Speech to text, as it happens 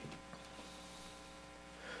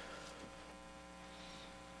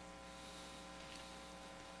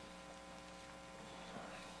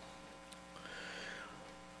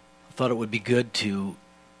thought it would be good to,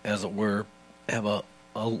 as it were, have a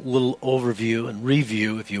little overview and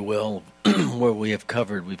review, if you will, where we have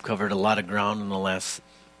covered. We've covered a lot of ground in the last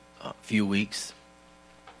few weeks.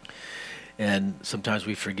 And sometimes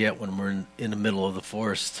we forget when we're in the middle of the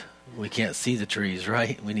forest. We can't see the trees,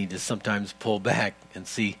 right? We need to sometimes pull back and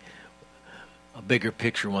see a bigger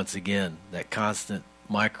picture once again. That constant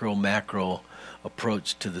micro-macro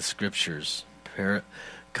approach to the scriptures.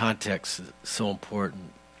 Context is so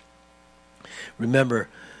important. Remember,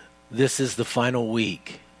 this is the final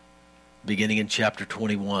week, beginning in chapter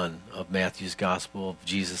 21 of Matthew's Gospel of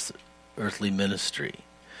Jesus' earthly ministry.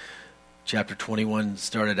 Chapter 21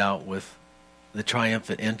 started out with the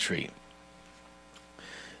triumphant entry.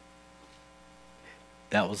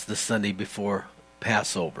 That was the Sunday before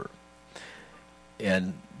Passover.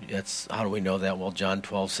 And how do we know that? Well, John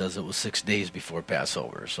 12 says it was 6 days before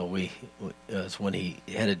Passover. So that's when he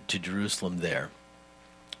headed to Jerusalem there.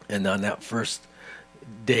 And on that first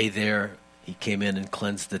day there, he came in and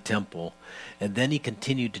cleansed the temple. And then he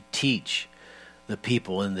continued to teach the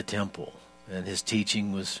people in the temple. And his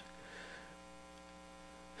teaching was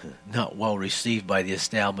not well received by the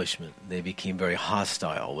establishment. They became very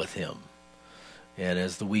hostile with him. And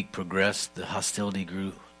as the week progressed, the hostility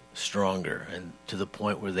grew stronger, and to the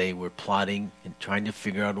point where they were plotting and trying to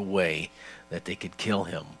figure out a way that they could kill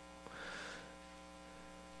him.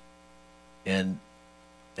 And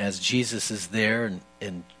as Jesus is there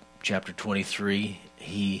in chapter 23,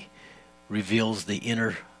 he reveals the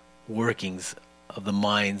inner workings of the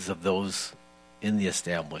minds of those in the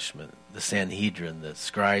establishment, the Sanhedrin, the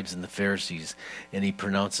scribes and the Pharisees, and he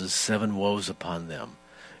pronounces 7 woes upon them,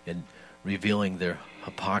 and revealing their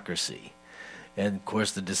hypocrisy. And of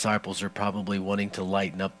course the disciples are probably wanting to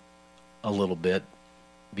lighten up a little bit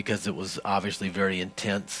because it was obviously very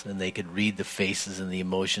intense, and they could read the faces and the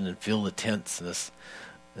emotion and feel the tenseness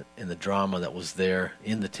and the drama that was there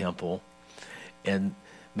in the temple. And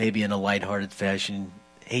maybe in a lighthearted fashion,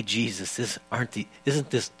 hey Jesus, isn't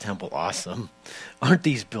this temple awesome? Aren't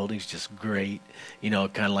these buildings just great? You know,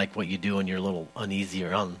 kind of like what you do when you're a little uneasy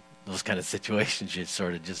around those kind of situations. You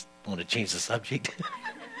sort of just want to change the subject.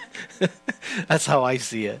 That's how I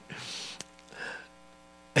see it.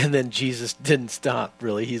 And then Jesus didn't stop,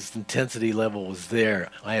 really. His intensity level was there.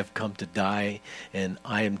 I have come to die, and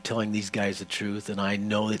I am telling these guys the truth, and I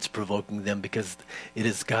know it's provoking them because it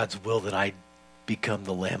is God's will that I become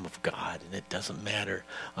the Lamb of God, and it doesn't matter.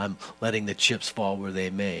 I'm letting the chips fall where they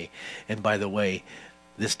may. And by the way,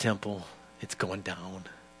 this temple, it's going down.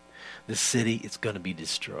 This city, it's going to be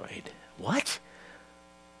destroyed. What?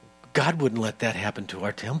 God wouldn't let that happen to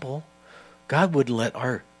our temple. God wouldn't let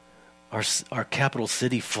our capital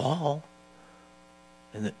city fall.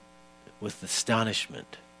 And with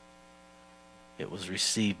astonishment, it was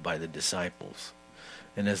received by the disciples.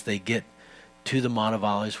 And as they get to the Mount of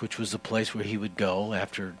Olives, which was the place where he would go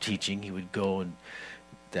after teaching, he would go in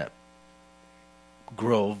that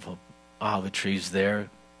grove of olive trees there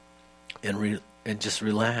and just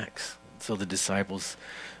relax. So the disciples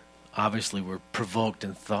obviously were provoked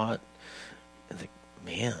and thought, and think,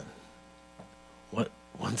 man,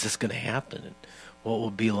 when's this going to happen? And what will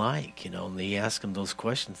it be like? You know, and they asked him those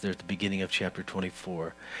questions there at the beginning of chapter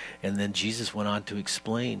 24. And then Jesus went on to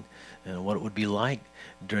explain what it would be like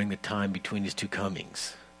during the time between his two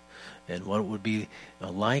comings, and what it would be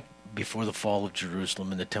like before the fall of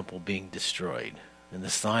Jerusalem and the temple being destroyed. And the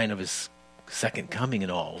sign of his second coming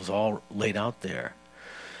and all was all laid out there.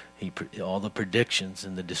 All the predictions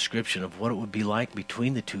and the description of what it would be like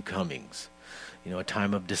between the two comings. You know, a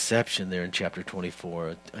time of deception there in chapter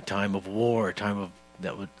 24, a time of war, a time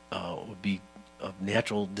that would be of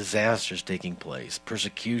natural disasters taking place,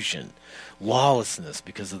 persecution, lawlessness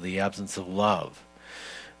because of the absence of love.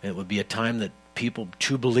 It would be a time that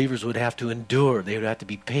true believers would have to endure. They would have to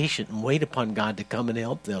be patient and wait upon God to come and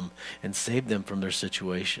help them and save them from their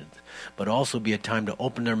situations. But also be a time to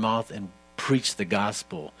open their mouth and preach the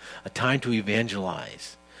gospel, a time to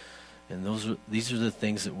evangelize. And these are the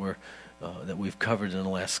things that we've covered in the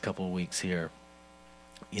last couple of weeks here.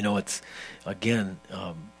 You know, it's, again,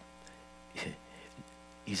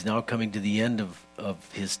 he's now coming to the end of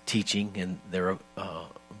his teaching, and they're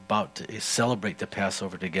about to celebrate the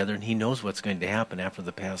Passover together, and he knows what's going to happen after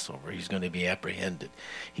the Passover. He's going to be apprehended.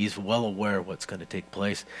 He's well aware of what's going to take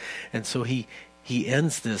place. And so he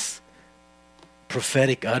ends this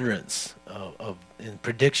prophetic utterance in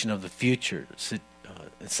prediction of the future,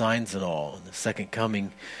 signs and all, and the second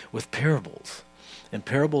coming with parables. And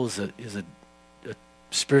parable is a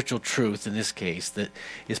spiritual truth in this case that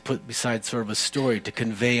is put beside sort of a story to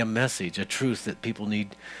convey a message, a truth that people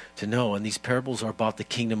need to know. And these parables are about the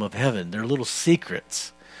kingdom of heaven. They're little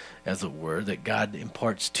secrets. as it were, that God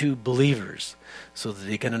imparts to believers so that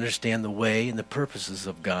they can understand the way and the purposes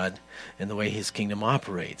of God and the way his kingdom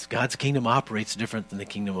operates. God's kingdom operates different than the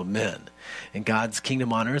kingdom of men. And God's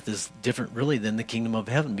kingdom on earth is different really than the kingdom of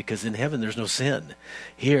heaven, because in heaven there's no sin.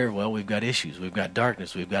 Here, well, we've got issues. We've got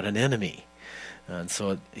darkness. We've got an enemy. And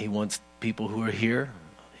so he wants people who are here,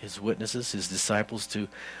 his witnesses, his disciples, to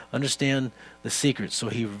understand the secrets. So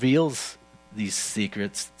he reveals these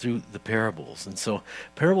secrets through the parables. And so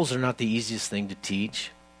parables are not the easiest thing to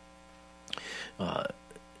teach.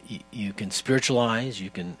 You can spiritualize, you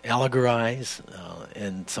can allegorize,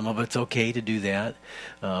 and some of it's okay to do that.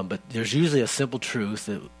 But there's usually a simple truth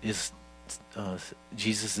that is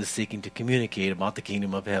Jesus is seeking to communicate about the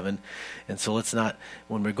kingdom of heaven. And so let's not,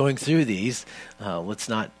 when we're going through these, let's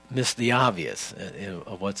not miss the obvious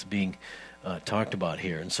of what's being talked about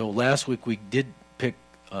here. And so last week we did pick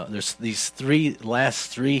there's these last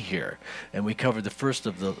three here, and we covered the first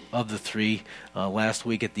of the three last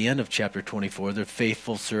week at the end of chapter 24, the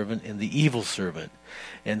faithful servant and the evil servant.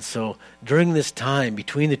 And so during this time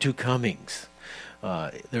between the two comings,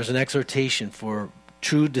 there's an exhortation for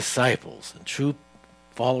true disciples and true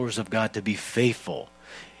followers of God to be faithful.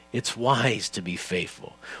 It's wise to be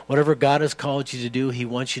faithful. Whatever God has called you to do, he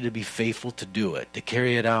wants you to be faithful to do it, to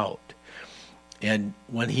carry it out. And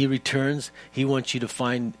when he returns, he wants you to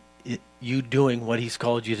find you doing what he's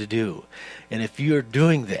called you to do. And if you're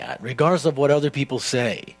doing that, regardless of what other people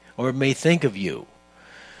say or may think of you,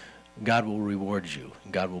 God will reward you.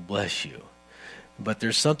 God will bless you. But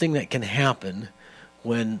there's something that can happen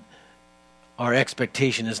when our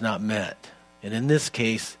expectation is not met. And in this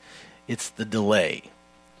case, it's the delay.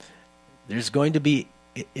 There's going to be,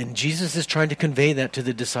 and Jesus is trying to convey that to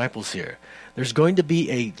the disciples here, there's going to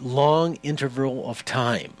be a long interval of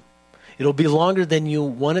time. It'll be longer than you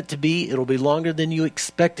want it to be. It'll be longer than you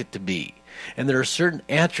expect it to be. And there are certain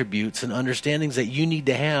attributes and understandings that you need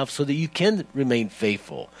to have so that you can remain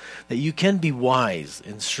faithful, that you can be wise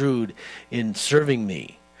and shrewd in serving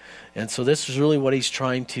me. And so this is really what he's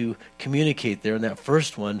trying to communicate there in that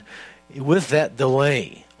first one. With that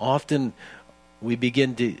delay, often we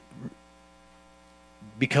begin to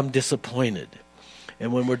become disappointed.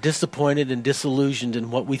 And when we're disappointed and disillusioned in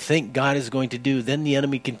what we think God is going to do, then the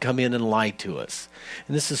enemy can come in and lie to us.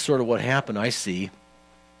 And this is sort of what happened, I see,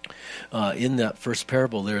 in that first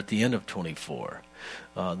parable there at the end of 24.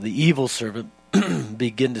 The evil servant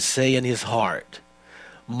began to say in his heart,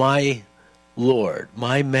 "My Lord,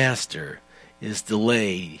 my master is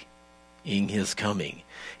delaying his coming."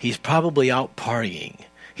 He's probably out partying.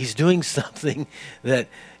 He's doing something that,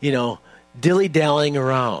 dilly-dallying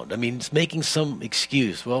around. I mean, it's making some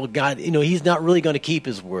excuse. Well, God, he's not really going to keep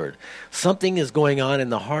his word. Something is going on in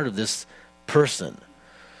the heart of this person.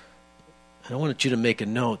 I want you to make a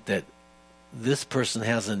note that this person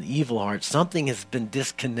has an evil heart. Something has been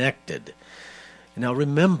disconnected. Now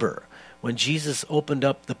remember, when Jesus opened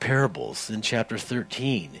up the parables in chapter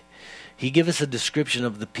 13, he gave us a description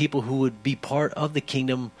of the people who would be part of the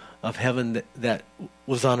kingdom of heaven that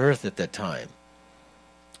was on earth at that time.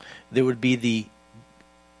 There would be the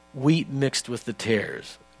wheat mixed with the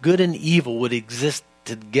tares. Good and evil would exist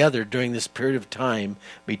together during this period of time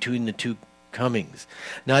between the two comings.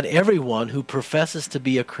 Not everyone who professes to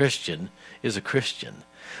be a Christian is a Christian.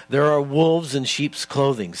 There are wolves in sheep's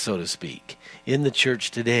clothing, so to speak, in the church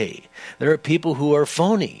today. There are people who are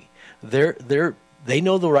phony. They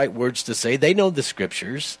know the right words to say. They know the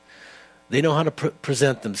scriptures. They know how to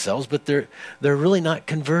present themselves, but they're really not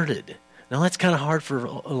converted. Now, that's kind of hard for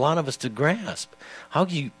a lot of us to grasp. How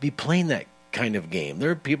can you be playing that kind of game?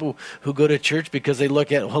 There are people who go to church because they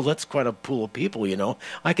look at, well, that's quite a pool of people,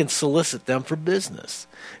 I can solicit them for business.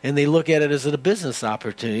 And they look at it as a business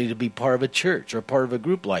opportunity to be part of a church or part of a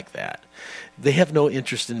group like that. They have no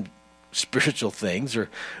interest in spiritual things or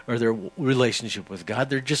their relationship with God.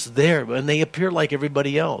 They're just there, and they appear like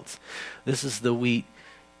everybody else. This is the wheat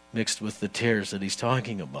mixed with the tares that he's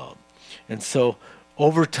talking about. And so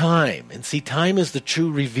over time, and see, time is the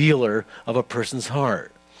true revealer of a person's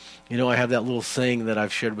heart. I have that little saying that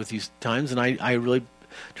I've shared with you times, and I really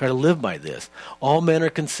try to live by this. All men are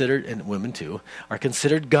considered, and women too, are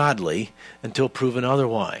considered godly until proven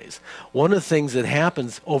otherwise. One of the things that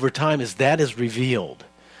happens over time is that is revealed.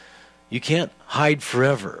 You can't hide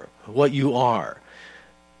forever what you are.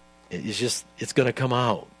 It's going to come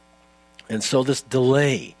out. And so this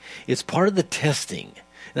delay, it's part of the testing.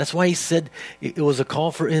 That's why he said it was a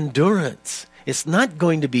call for endurance. It's not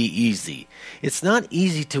going to be easy. It's not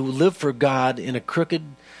easy to live for God in a crooked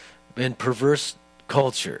and perverse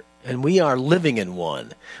culture. And we are living in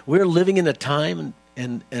one. We're living in a time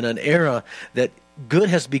and an era that good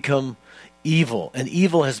has become evil, and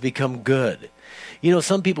evil has become good.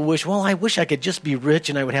 Some people wish, well, I wish I could just be rich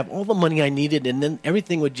and I would have all the money I needed and then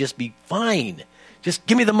everything would just be fine. Just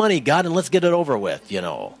give me the money, God, and let's get it over with,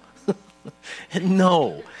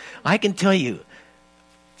 No, I can tell you,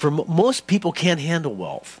 most people can't handle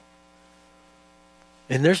wealth.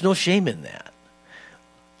 And there's no shame in that.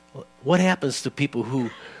 What happens to people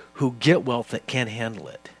who get wealth that can't handle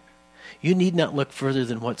it? You need not look further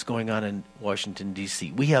than what's going on in Washington,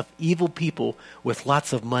 D.C. We have evil people with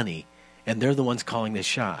lots of money, and they're the ones calling the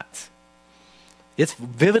shots. It's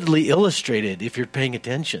vividly illustrated if you're paying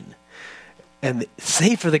attention. And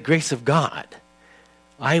say for the grace of God,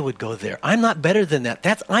 I would go there. I'm not better than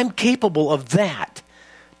that. I'm capable of that.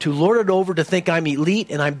 To lord it over, to think I'm elite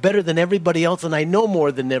and I'm better than everybody else and I know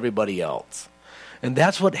more than everybody else. And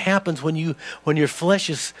that's what happens when your flesh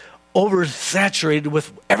is oversaturated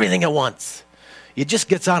with everything at once. It just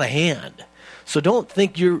gets out of hand. So don't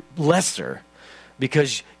think you're lesser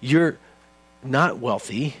because you're not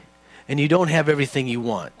wealthy and you don't have everything you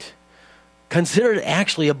want. Consider it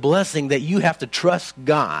actually a blessing that you have to trust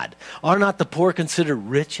God. Are not the poor considered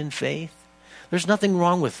rich in faith? There's nothing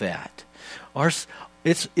wrong with that.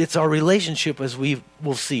 It's our relationship, as we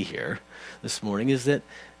will see here this morning, is that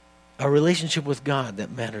our relationship with God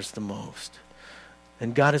that matters the most.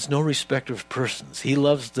 And God is no respecter of persons. He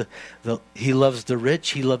loves the rich.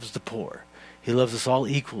 He loves the poor. He loves us all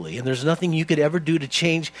equally. And there's nothing you could ever do to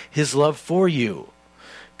change his love for you.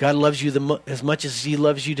 God loves you as much as he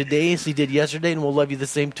loves you today as he did yesterday, and will love you the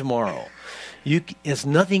same tomorrow. There's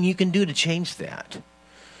nothing you can do to change that.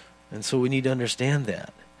 And so we need to understand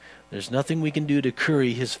that. There's nothing we can do to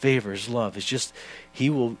curry his favor, his love. It's just he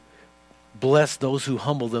will bless those who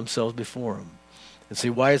humble themselves before him. And say,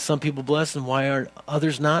 why is some people blessed and why are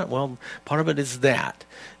others not? Well, part of it is that.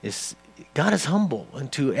 God is humble, and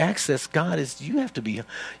to access God you have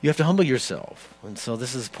to humble yourself. And so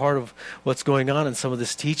this is part of what's going on in some of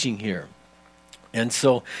this teaching here. And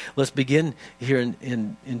so let's begin here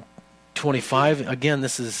in 25. Again,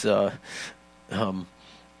 this is not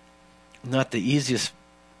the easiest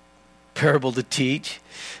parable to teach,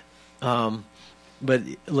 but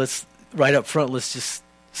right up front, let's just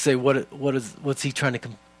say what's he trying to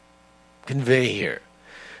convey here?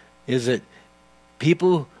 Is that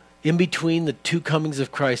people in between the two comings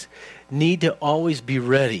of Christ need to always be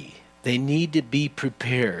ready. They need to be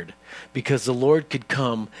prepared because the Lord could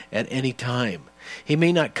come at any time. He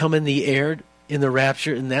may not come in the air, in the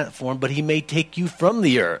rapture, in that form, but he may take you from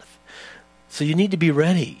the earth. So you need to be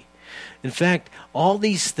ready. In fact, all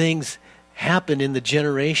these things happen in the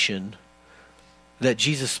generation that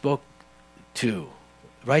Jesus spoke to.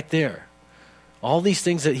 Right there. All these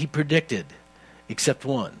things that he predicted, except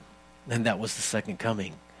one, and that was the second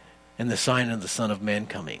coming and the sign of the Son of Man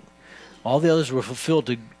coming. All the others were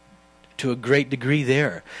fulfilled to a great degree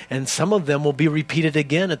there. And some of them will be repeated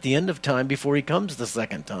again at the end of time before he comes the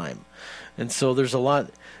second time. And so there's a lot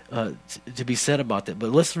to be said about that.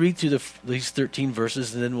 But let's read through these 13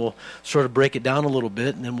 verses, and then we'll sort of break it down a little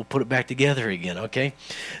bit, and then we'll put it back together again, okay?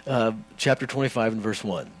 Chapter 25 and verse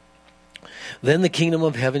 1. Then the kingdom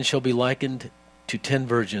of heaven shall be likened to 10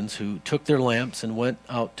 virgins who took their lamps and went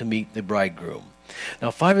out to meet the bridegroom.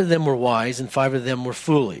 Now 5 of them were wise, and 5 of them were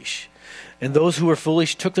foolish. And those who were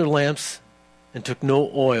foolish took their lamps and took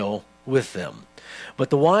no oil with them. But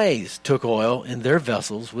the wise took oil in their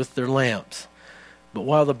vessels with their lamps. But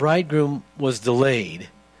while the bridegroom was delayed,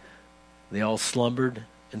 they all slumbered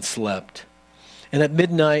and slept. And at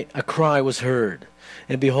midnight a cry was heard,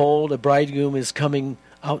 and behold, a bridegroom is coming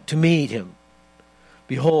out to meet him.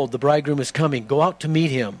 Behold, the bridegroom is coming. Go out to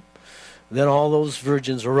meet him. Then all those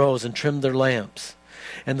virgins arose and trimmed their lamps.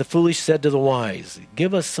 And the foolish said to the wise,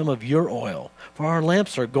 give us some of your oil, for our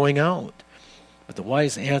lamps are going out. But the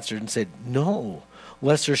wise answered and said, no,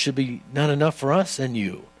 lest there should be not enough for us and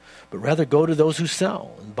you, but rather go to those who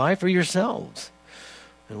sell and buy for yourselves.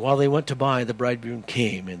 And while they went to buy, the bridegroom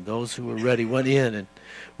came, and those who were ready went in and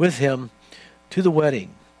with him to the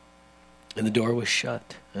wedding. And the door was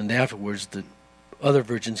shut. And afterwards the other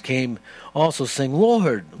virgins came also, saying,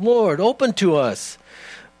 Lord, Lord, open to us.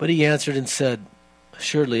 But he answered and said,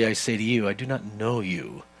 assuredly I say to you, I do not know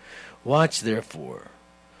you. Watch therefore,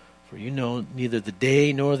 for you know neither the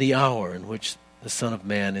day nor the hour in which the Son of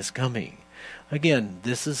Man is coming. Again,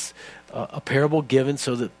 this is a parable given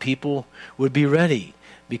so that people would be ready,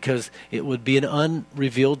 because it would be an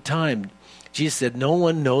unrevealed time. Jesus said, no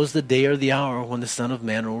one knows the day or the hour when the Son of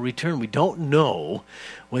Man will return. We don't know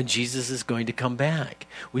when Jesus is going to come back.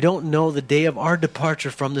 We don't know the day of our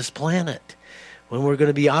departure from this planet. when we're going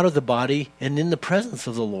to be out of the body and in the presence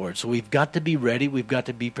of the Lord. So we've got to be ready. We've got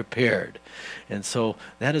to be prepared. And so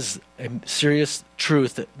that is a serious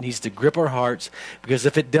truth that needs to grip our hearts, because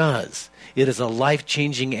if it does, it is a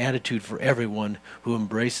life-changing attitude for everyone who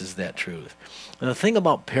embraces that truth. And the thing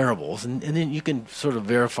about parables, and then you can sort of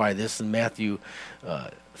verify this in Matthew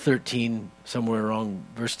 13, somewhere around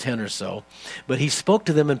verse 10 or so, but he spoke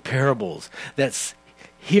to them in parables. That's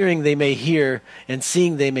hearing they may hear, and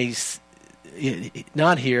seeing they may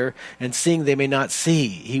not hear, and seeing they may not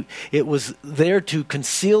see. It was there to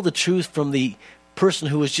conceal the truth from the person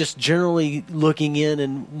who was just generally looking in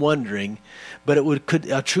and wondering, but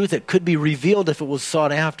a truth that could be revealed if it was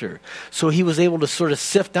sought after. So he was able to sort of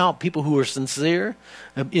sift out people who were sincere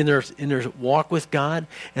in their walk with God,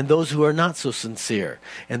 and those who are not so sincere.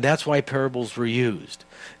 And that's why parables were used.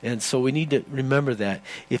 And so we need to remember that.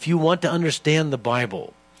 If you want to understand the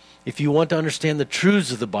Bible, if you want to understand the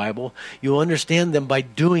truths of the Bible, you'll understand them by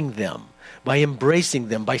doing them, by embracing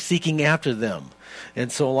them, by seeking after them.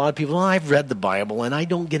 And so a lot of people, I've read the Bible and I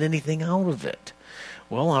don't get anything out of it.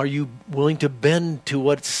 Well, are you willing to bend to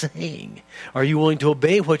what it's saying? Are you willing to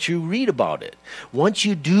obey what you read about it? Once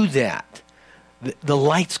you do that, the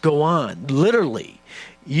lights go on, literally.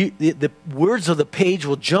 The words of the page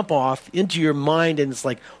will jump off into your mind, and it's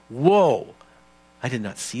like, whoa, I did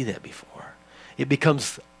not see that before. It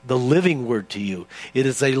becomes the living word to you. It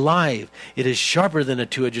is alive. It is sharper than a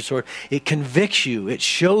two-edged sword. It convicts you. It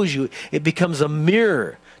shows you. It becomes a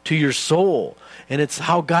mirror to your soul. And it's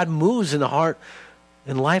how God moves in the heart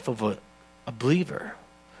and life of a believer.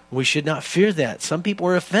 We should not fear that. Some people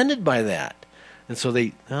are offended by that. And so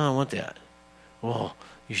I don't want that. Well,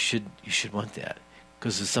 you should want that,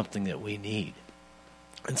 because it's something that we need.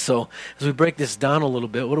 And so as we break this down a little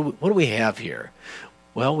bit, what do we have here?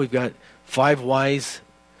 Well, we've got 5 wise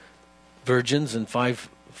virgins and 5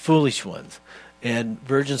 foolish ones. And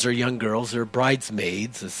virgins are young girls. They're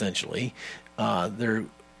bridesmaids, essentially. They're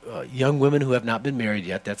young women who have not been married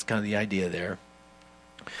yet. That's kind of the idea there.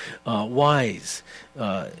 Wise,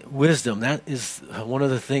 wisdom, that is one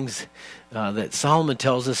of the things that Solomon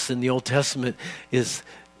tells us in the Old Testament is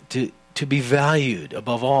to be valued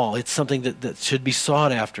above all. It's something that should be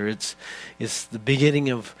sought after. It's the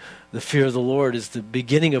beginning of the fear of the Lord is the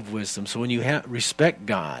beginning of wisdom. So when you respect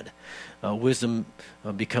God, wisdom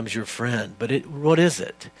becomes your friend. But what is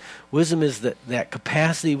it? Wisdom is that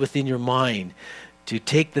capacity within your mind to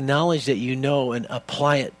take the knowledge that you know and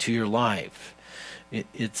apply it to your life.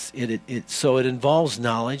 So it involves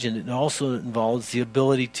knowledge, and it also involves the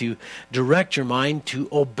ability to direct your mind to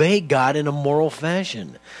obey God in a moral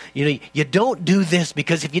fashion. You don't do this,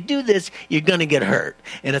 because if you do this, you're going to get hurt,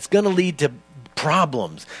 and it's going to lead to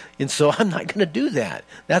problems. And so I'm not going to do that.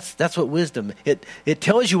 That's what wisdom. It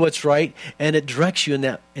tells you what's right, and it directs you in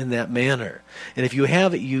that manner. And if you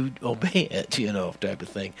have it, you obey it, type of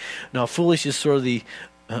thing. Now, foolish is sort of the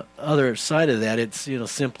other side of that. It's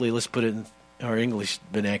simply, let's put it in our English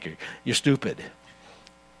vernacular, you're stupid.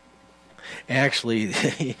 Actually,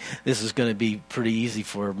 this is going to be pretty easy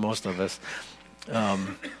for most of us.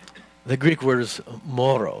 The Greek word is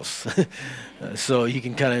moros. So you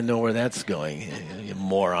can kind of know where that's going, you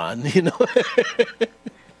moron,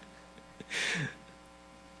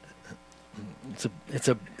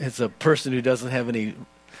 It's a person who doesn't have any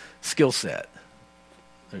skill set,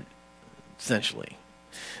 essentially.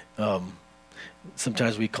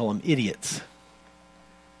 Sometimes we call them idiots.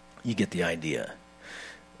 You get the idea.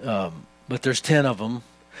 But there's 10 of them.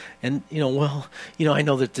 And, I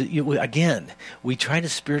know that, again, we try to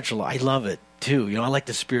spiritualize. I love it, too. I like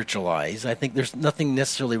to spiritualize. I think there's nothing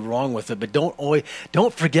necessarily wrong with it. But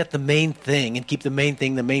don't forget the main thing, and keep the main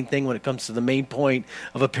thing when it comes to the main point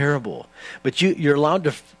of a parable. But you're allowed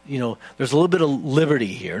to, there's a little bit of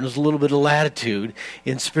liberty here, and there's a little bit of latitude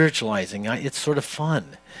in spiritualizing. It's sort of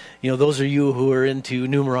fun. Those of you who are into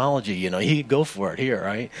numerology, you go for it here,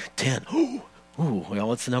 right? 10. Ooh,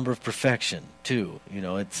 well, it's the number of perfection, too.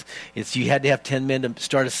 It's you had to have 10 men to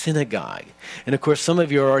start a synagogue. And, of course, some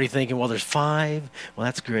of you are already thinking, well, there's 5. Well,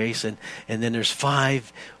 that's grace. And then there's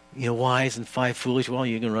 5, wise and 5 foolish. Well,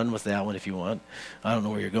 you can run with that one if you want. I don't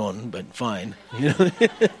know where you're going, but fine.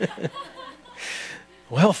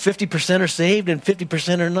 Well, 50% are saved and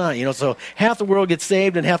 50% are not. So half the world gets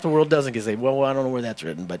saved and half the world doesn't get saved. Well, I don't know where that's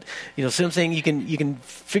written, but so I'm saying you can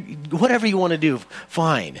figure, whatever you want to do,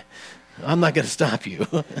 fine. I'm not going to stop you.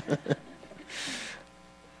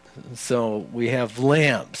 So we have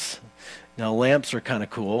lamps. Now, lamps are kind of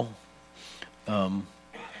cool.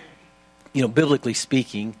 Biblically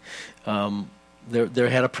speaking, There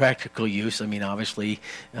had a practical use. I mean, obviously,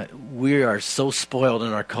 we are so spoiled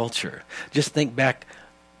in our culture. Just think back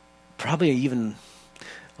probably even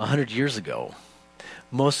 100 years ago,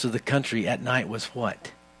 most of the country at night was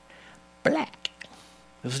what? Black.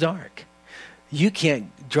 It was dark. You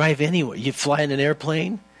can't drive anywhere. You fly in an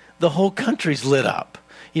airplane, the whole country's lit up.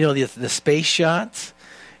 You know, the space shots,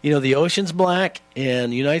 you know, the ocean's black,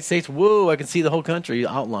 and the United States, whoa, I can see the whole country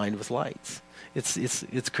outlined with lights.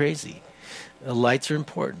 It's crazy. Lights are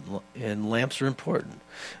important, and lamps are important.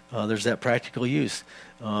 There's that practical use.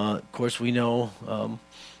 Of course, we know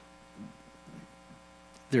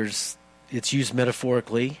it's used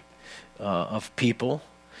metaphorically of people.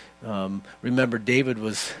 Remember, David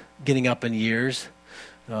was getting up in years,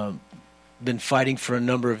 been fighting for a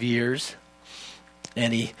number of years,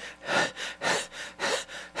 and he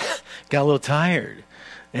got a little tired,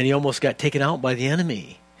 and he almost got taken out by the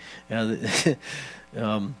enemy. And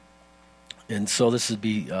so this would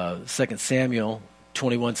be 2 Samuel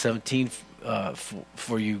 21:17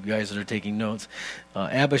 for you guys that are taking notes.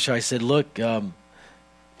 Abishai said, "Look,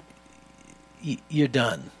 you're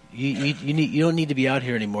done. You don't need to be out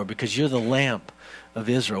here anymore because you're the lamp of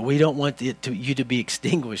Israel. We don't want you to be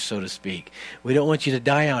extinguished, so to speak. We don't want you to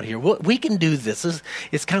die out here. We can do this.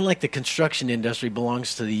 It's kind of like the construction industry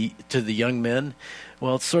belongs to the young men.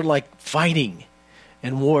 Well, it's sort of like fighting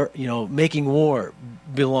and war. You know, making war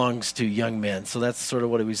belongs to young men. So that's sort of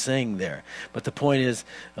what he was saying there. But the point is,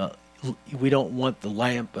 we don't want the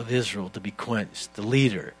lamp of Israel to be quenched. The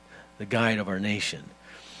leader, the guide of our nation."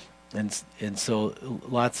 And so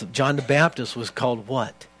lots of John the Baptist was called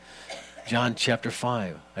what? John chapter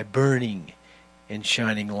 5, a burning and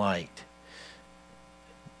shining light.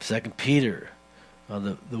 2 Peter,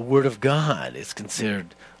 the Word of God is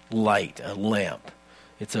considered light, a lamp.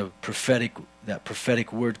 It's that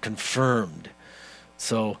prophetic word confirmed.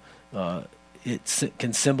 So it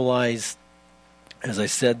can symbolize, as I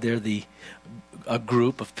said there, a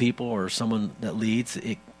group of people or someone that leads.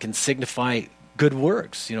 It can signify good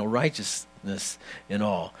works, righteousness and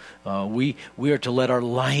all. We are to let our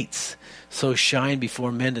lights so shine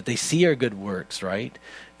before men that they see our good works, right?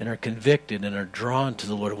 And are convicted and are drawn to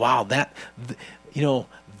the Lord. Wow,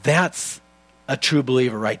 that's a true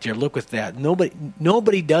believer right there. Look at that.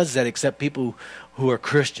 Nobody does that except people who are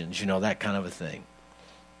Christians, that kind of a thing.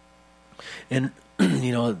 And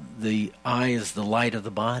the eye is the light of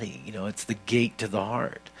the body. It's the gate to the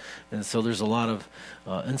heart. And so there's a lot of,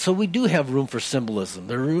 and so we do have room for symbolism.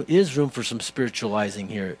 There is room for some spiritualizing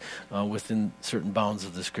here within certain bounds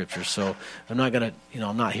of the Scripture. So I'm not going to,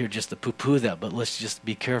 I'm not here just to poo-poo that, but let's just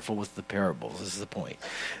be careful with the parables. This is the point.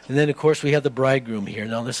 And then, of course, we have the bridegroom here.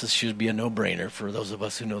 Now, should be a no-brainer for those of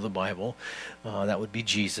us who know the Bible. That would be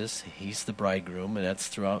Jesus. He's the bridegroom, and that's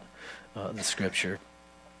throughout the Scripture.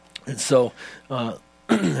 And so,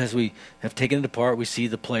 as we have taken it apart, we see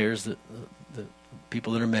the players, the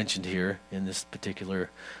people that are mentioned here in this particular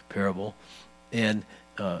parable. And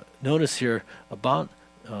notice here about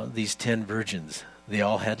these 10 virgins. They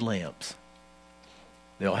all had lamps.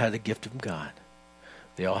 They all had the gift of God.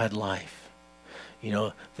 They all had life.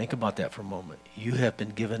 Think about that for a moment. You have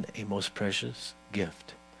been given a most precious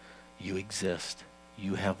gift. You exist.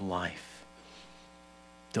 You have life.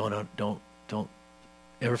 Don't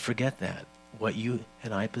ever forget that. What you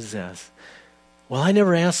and I possess. Well, I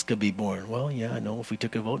never asked to be born. Well, yeah, I know. If we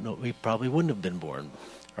took a vote, no, we probably wouldn't have been born,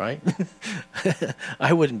 right?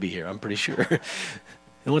 I wouldn't be here, I'm pretty sure.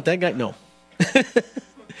 And with that guy, no.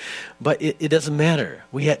 But it doesn't matter.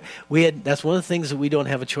 We had. That's one of the things that we don't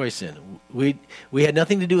have a choice in. We had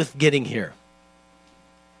nothing to do with getting here.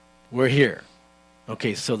 We're here.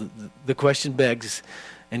 Okay, so the question begs,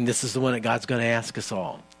 and this is the one that God's going to ask us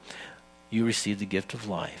all. You received the gift of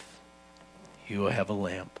life. You have a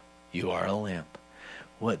lamp. You are a lamp.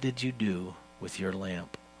 What did you do with your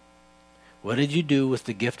lamp? What did you do with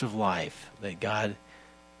the gift of life that God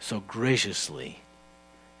so graciously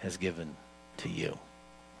has given to you?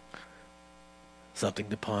 Something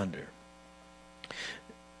to ponder.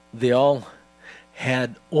 They all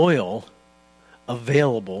had oil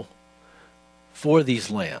available for these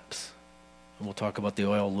lamps. And we'll talk about the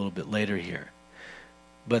oil a little bit later here.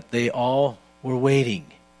 But they all were waiting.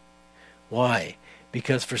 Why?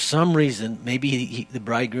 Because for some reason, maybe the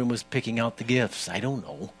bridegroom was picking out the gifts. I don't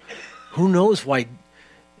know. Who knows why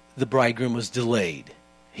the bridegroom was delayed?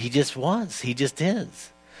 He just was. He just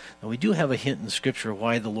is. Now, we do have a hint in Scripture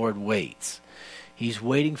why the Lord waits. He's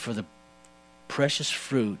waiting for the precious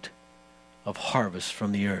fruit of harvest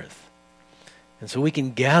from the earth. And so we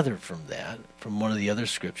can gather from that, from one of the other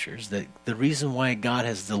scriptures, that the reason why God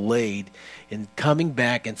has delayed in coming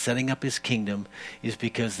back and setting up his kingdom is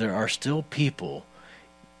because there are still people,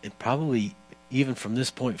 and probably even from this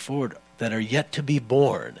point forward, that are yet to be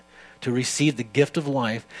born to receive the gift of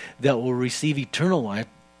life that will receive eternal life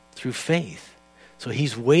through faith. So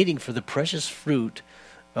he's waiting for the precious fruit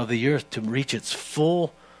of the earth to reach its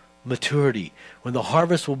full maturity, when the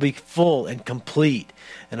harvest will be full and complete.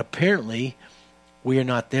 And apparently, we are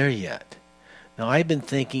not there yet. Now, I've been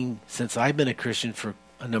thinking, since I've been a Christian for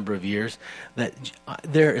a number of years, that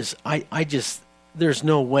there's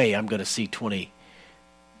no way I'm going to see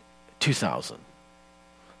 2000.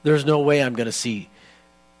 There's no way I'm going to see,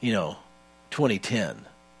 2010.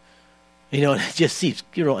 It just seems,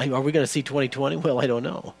 are we going to see 2020? Well, I don't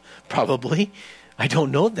know. Probably. I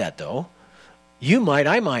don't know that, though. You might,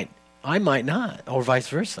 I might not, or vice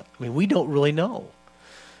versa. I mean, we don't really know.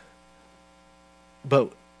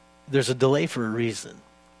 But there's a delay for a reason,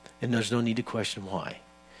 and there's no need to question why.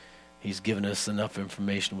 He's given us enough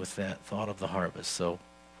information with that thought of the harvest. So,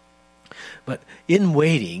 but in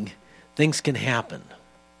waiting, things can happen.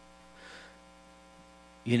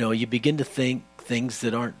 You begin to think things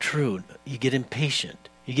that aren't true. You get impatient.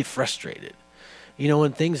 You get frustrated. When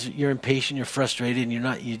you're impatient, you're frustrated, and you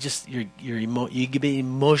get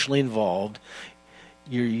emotionally involved.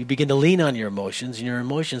 You begin to lean on your emotions, and your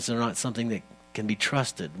emotions are not something that can be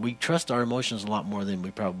trusted. We trust our emotions a lot more than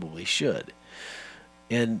we probably should.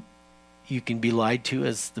 And you can be lied to,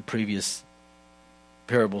 as the previous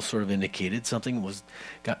parable sort of indicated.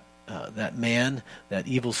 That man, that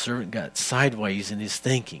evil servant, got sideways in his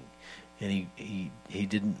thinking, and he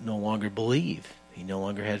didn't no longer believe. He no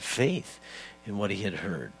longer had faith in what he had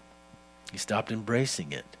heard. He stopped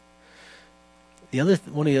embracing it. One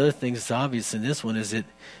of the other things that's obvious in this one is that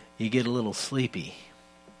you get a little sleepy.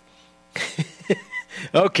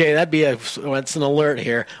 Okay, that's an alert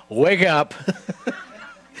here. Wake up.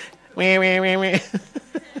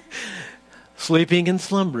 Sleeping and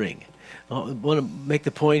slumbering. I want to make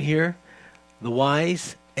the point here. The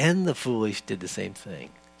wise and the foolish did the same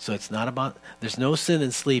thing. So it's not about, there's no sin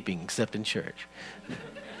in sleeping except in church.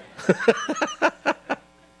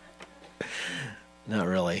 Not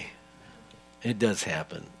really. It does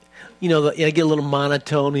happen. I get a little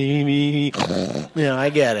monotone. I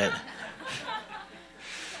get it.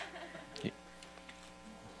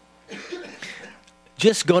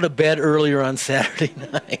 Just go to bed earlier on Saturday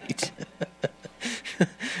night.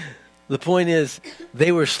 The point is,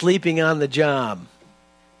 they were sleeping on the job.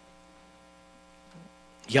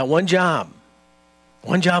 You got one job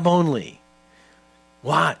only.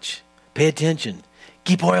 Watch, pay attention,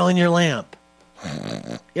 keep oil in your lamp.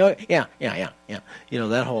 Yeah.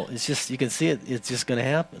 That whole, it's just, you can see it, it's just going to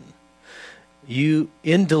happen.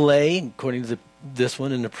 In delay, according to this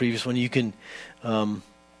one and the previous one, you can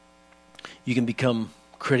become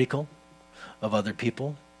critical of other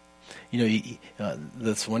people.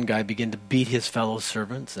 This one guy began to beat his fellow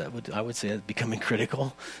servants. I would say that's becoming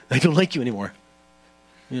critical. I don't like you anymore.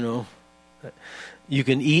 You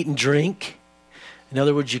can eat and drink. In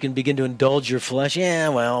other words, you can begin to indulge your flesh. Yeah,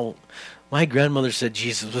 well, my grandmother said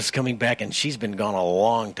Jesus was coming back, and she's been gone a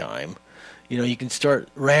long time. You can start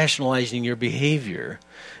rationalizing your behavior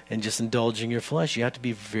and just indulging your flesh. You have to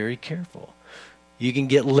be very careful. You can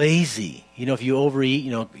get lazy. If you overeat,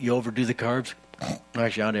 you overdo the carbs,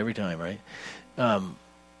 crash out every time, right? A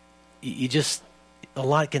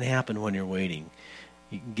lot can happen when you're waiting.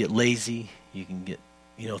 You can get lazy. You can get,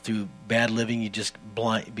 through bad living, you just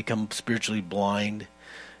become spiritually blind.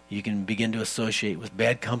 You can begin to associate with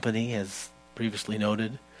bad company, as previously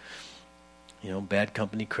noted. Bad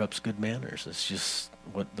company corrupts good manners. It's just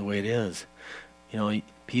the way it is. The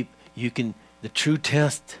true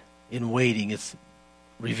test in waiting is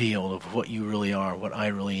revealed of what you really are, what I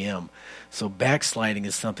really am. So backsliding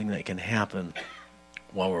is something that can happen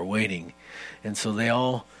while we're waiting. And so they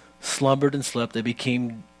all slumbered and slept. They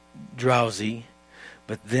became drowsy,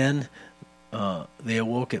 but then they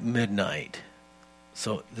awoke at midnight.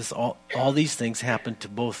 So all these things happened to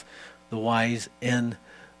both the wise and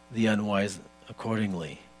the unwise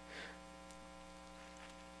accordingly.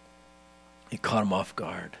 It caught them off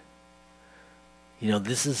guard.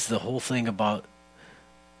 This is the whole thing about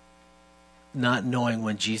not knowing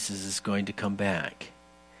when Jesus is going to come back.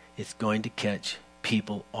 It's going to catch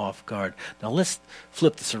people off guard. Now let's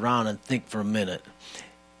flip this around and think for a minute.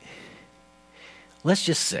 Let's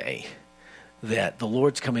just say that the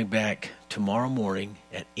Lord's coming back tomorrow morning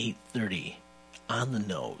at 8:30 on the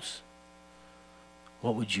nose.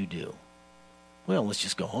 What would you do? Well, let's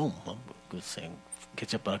just go home. I'm going to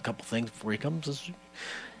catch up on a couple things before he comes.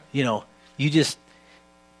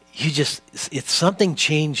 If something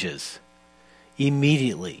changes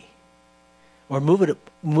immediately, or move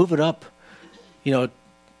it up, a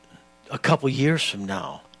couple years from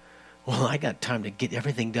now. Well, I got time to get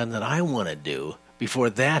everything done that I want to do before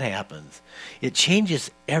that happens. It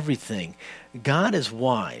changes everything. God is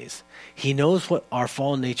wise. He knows what our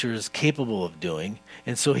fallen nature is capable of doing,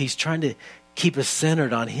 and so he's trying to keep us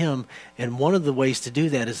centered on him. And one of the ways to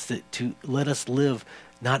do that is to let us live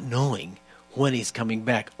not knowing when he's coming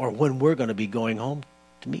back or when we're going to be going home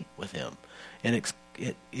to meet with him. And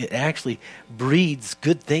it actually breeds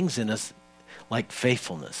good things in us, like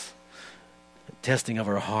faithfulness, testing of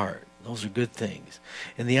our heart. Those are good things.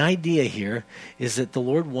 And the idea here is that the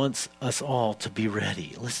Lord wants us all to be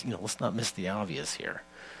ready. Let's not miss the obvious here.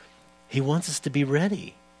 He wants us to be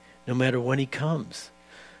ready no matter when he comes.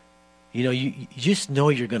 You just know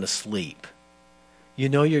you're going to sleep. You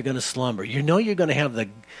know you're going to slumber. You know you're going to have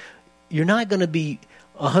you're not going to be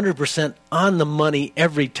 100% on the money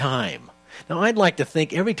every time. Now, I'd like to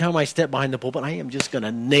think every time I step behind the pulpit, I am just going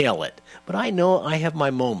to nail it. But I know I have my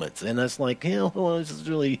moments, and it's like, this is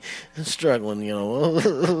really struggling,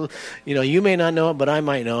 you may not know it, but I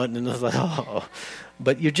might know it, and it's like, oh.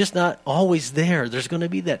 But you're just not always there. There's going to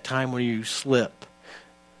be that time where you slip,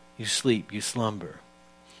 you sleep, you slumber.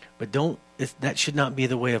 But that should not be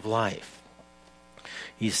the way of life.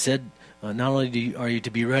 He said, not only are you to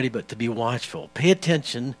be ready, but to be watchful. Pay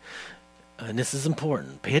attention, and this is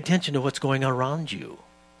important. Pay attention to what's going on around you.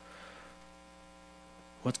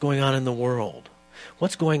 What's going on in the world.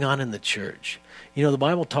 What's going on in the church. The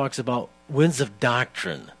Bible talks about winds of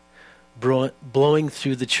doctrine blowing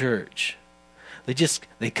through the church.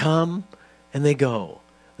 They come and they go.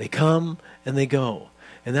 They come and they go.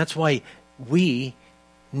 And that's why we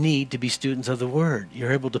need to be students of the Word.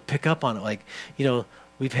 You're able to pick up on it.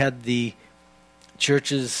 We've had the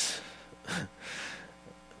churches,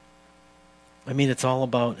 it's all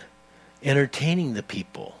about entertaining the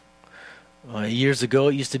people. Years ago,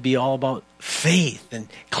 it used to be all about faith and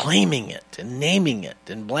claiming it and naming it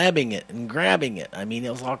and blabbing it and grabbing it. It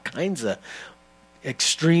was all kinds of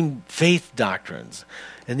extreme faith doctrines.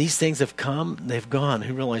 And these things have come, they've gone.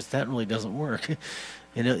 Who realized that really doesn't work?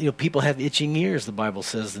 People have itching ears, the Bible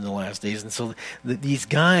says, in the last days. And so these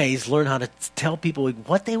guys learn how to tell people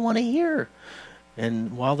what they want to hear.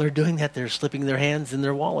 And while they're doing that, they're slipping their hands in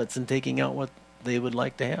their wallets and taking out what they would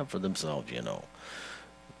like to have for themselves,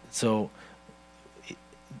 So,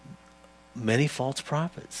 many false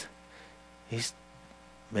prophets.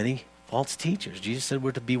 Many false teachers. Jesus said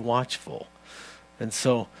we're to be watchful. And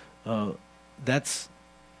so, that's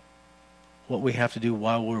what we have to do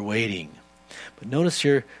while we're waiting. But notice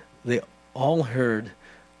here, they all heard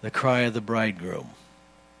the cry of the bridegroom.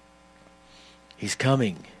 He's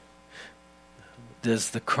coming. Does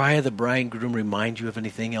the cry of the bridegroom remind you of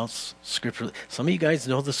anything else scripturally? Some of you guys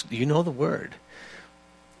know this. You know the word.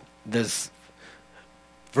 Does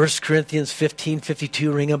 1 Corinthians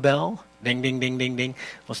 15:52 ring a bell? Ding, ding, ding, ding, ding.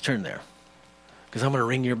 Let's turn there, because I'm going to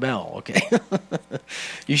ring your bell, okay?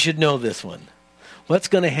 You should know this one. What's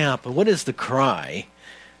going to happen? What is the cry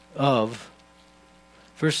of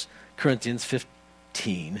 1 Corinthians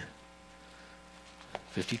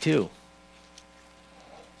 15:52?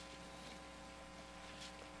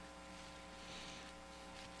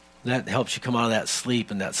 That helps you come out of that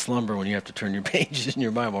sleep and that slumber when you have to turn your pages in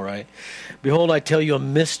your Bible, right? Behold, I tell you a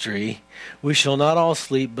mystery. We shall not all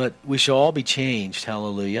sleep, but we shall all be changed.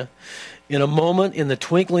 Hallelujah. In a moment, in the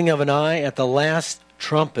twinkling of an eye, at the last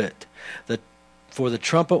trumpet. For the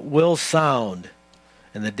trumpet will sound,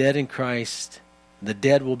 and the dead in Christ, the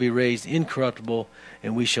dead will be raised incorruptible,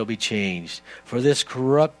 and we shall be changed. For this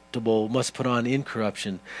corruptible must put on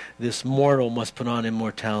incorruption, this mortal must put on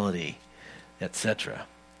immortality, etc.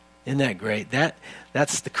 Isn't that great?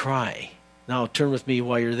 That's the cry. Now turn with me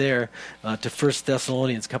while you're there to 1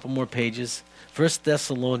 Thessalonians, a couple more pages. 1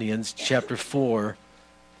 Thessalonians chapter 4,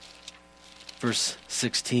 verse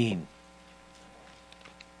 16.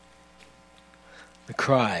 The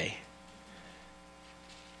cry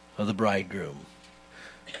of the bridegroom.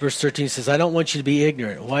 Verse 13 says, I don't want you to be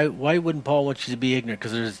ignorant. Why wouldn't Paul want you to be ignorant?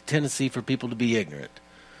 Because there's a tendency for people to be ignorant.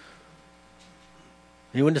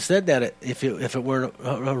 He wouldn't have said that if it were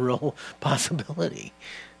a real possibility.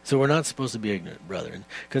 So we're not supposed to be ignorant, brethren.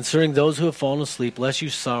 Concerning those who have fallen asleep, lest you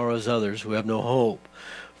sorrow as others who have no hope.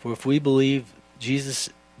 For if we believe Jesus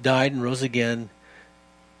died and rose again,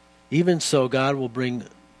 even so God will bring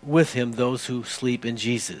with him those who sleep in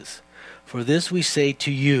Jesus. For this we say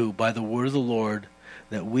to you by the word of the Lord,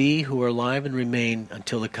 that we who are alive and remain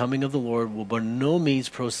until the coming of the Lord will by no means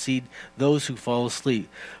precede those who fall asleep.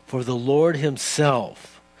 For the Lord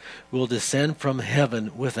himself will descend from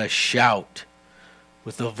heaven with a shout,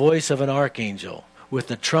 with the voice of an archangel, with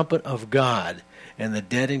the trumpet of God, and the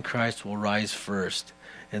dead in Christ will rise first.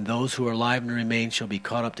 And those who are alive and remain shall be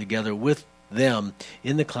caught up together with them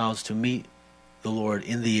in the clouds to meet the Lord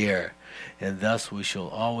in the air, and thus we shall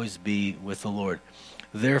always be with the Lord.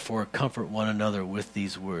 Therefore, comfort one another with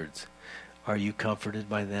these words. Are you comforted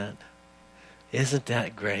by that? Isn't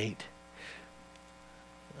that great?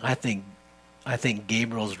 I think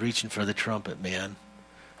Gabriel's reaching for the trumpet, man.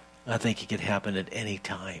 I think it could happen at any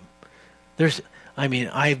time.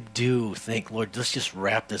 I do think, Lord, let's just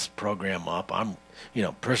wrap this program up.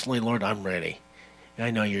 Personally, Lord, I'm ready. I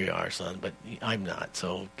know you are, son, but I'm not,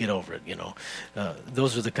 so get over it,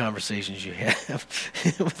 Those are the conversations you have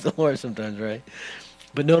with the Lord sometimes, right?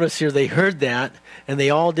 But notice here, they heard that, and they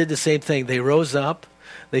all did the same thing. They rose up,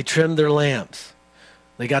 they trimmed their lamps.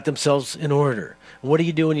 They got themselves in order. What do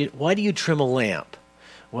you do why do you trim a lamp?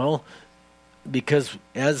 Well, because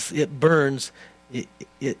as it burns,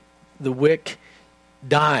 the wick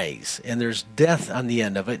dies, and there's death on the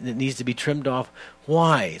end of it, and it needs to be trimmed off.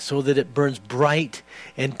 Why? So that it burns bright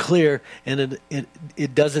and clear, and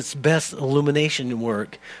it does its best illumination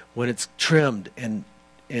work when it's trimmed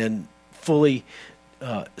and fully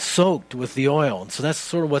soaked with the oil. And so that's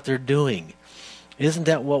sort of what they're doing. Isn't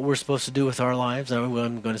that what we're supposed to do with our lives?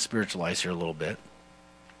 I'm going to spiritualize here a little bit.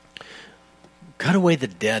 Cut away the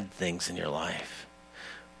dead things in your life.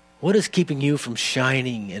 What is keeping you from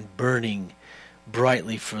shining and burning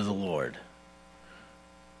brightly for the Lord?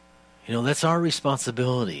 That's our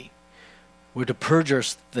responsibility. We're to purge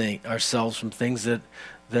ourselves from things that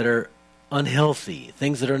are unhealthy,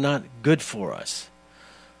 things that are not good for us,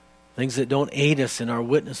 things that don't aid us in our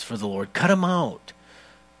witness for the Lord. Cut them out.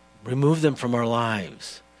 Remove them from our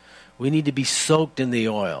lives. We need to be soaked in the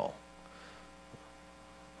oil.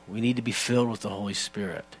 We need to be filled with the Holy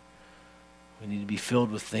Spirit. We need to be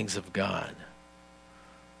filled with things of God.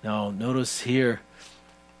 Now, notice here,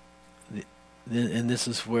 and this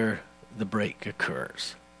is where the break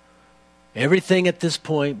occurs. Everything at this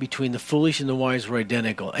point between the foolish and the wise were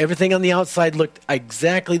identical. Everything on the outside looked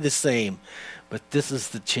exactly the same, but this is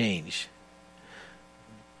the change.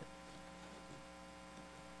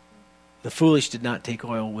 The foolish did not take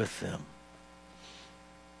oil with them.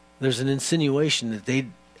 There's an insinuation that they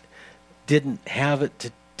didn't have it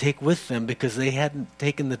to take with them because they hadn't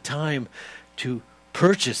taken the time to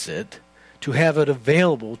purchase it, to have it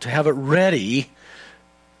available, to have it ready.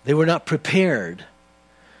 They were not prepared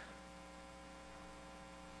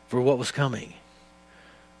for what was coming.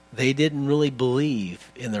 They didn't really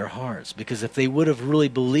believe in their hearts, because if they would have really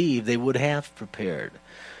believed, they would have prepared.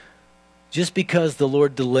 Just because the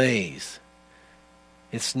Lord delays,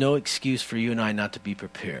 it's no excuse for you and I not to be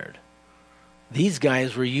prepared. These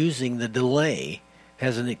guys were using the delay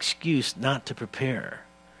as an excuse not to prepare.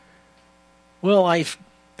 Well,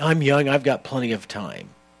 I'm young, I've got plenty of time.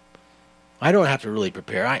 I don't have to really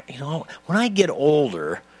prepare. When I get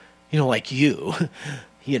older, like you,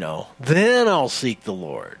 then I'll seek the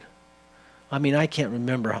Lord. I can't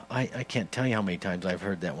remember, I can't tell you how many times I've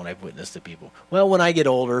heard that when I've witnessed to people. Well, when I get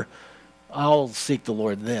older, I'll seek the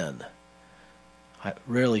Lord then. I've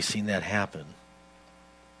rarely seen that happen.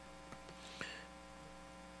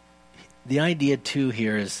 The idea too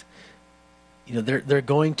here is, they're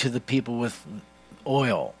going to the people with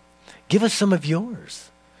oil. Give us some of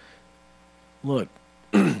yours. Look,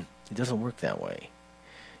 it doesn't work that way.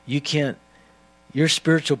 Your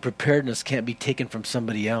spiritual preparedness can't be taken from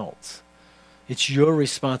somebody else. It's your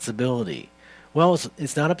responsibility. Well,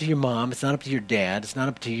 it's not up to your mom, it's not up to your dad, it's not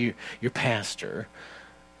up to your pastor,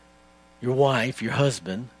 your wife, your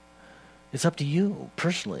husband. It's up to you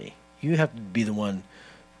personally. You have to be the one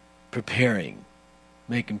preparing,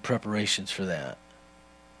 making preparations for that.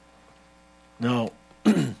 Now,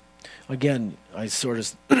 again, I sort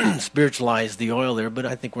of spiritualized the oil there, but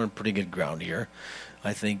I think we're in pretty good ground here.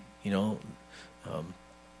 I think,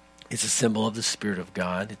 it's a symbol of the Spirit of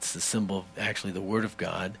God. It's the symbol of actually the Word of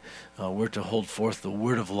God. We're to hold forth the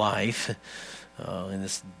Word of life in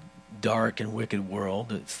this dark and wicked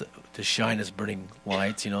world. It's to shine as burning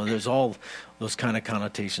lights. There's all those kind of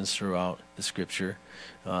connotations throughout the Scripture.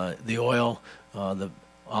 The oil, the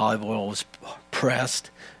olive oil was pressed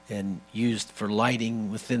and used for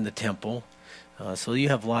lighting within the temple. So you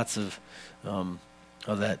have lots of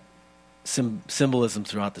that symbolism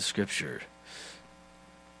throughout the Scripture.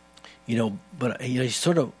 But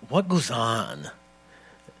sort of what goes on.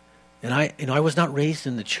 And I was not raised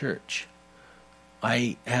in the church.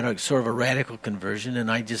 I had a sort of a radical conversion,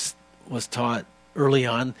 and I just was taught early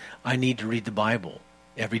on I need to read the Bible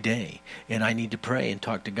every day, and I need to pray and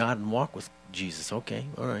talk to God and walk with Jesus. Okay,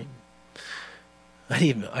 all right.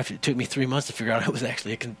 It took me 3 months to figure out I was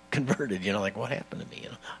actually converted. Like what happened to me?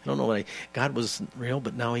 I don't know God was real,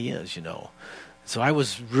 but now He is. So I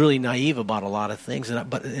was really naive about a lot of things.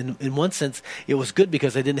 But in one sense, it was good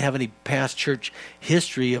because I didn't have any past church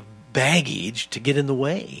history of baggage to get in the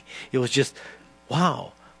way. It was just,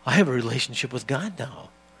 wow, I have a relationship with God now.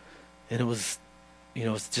 And it was,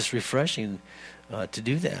 it's just refreshing to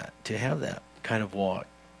do that, to have that kind of walk.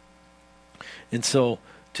 And so,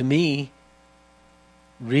 to me,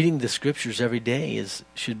 reading the scriptures every day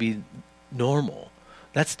should be normal.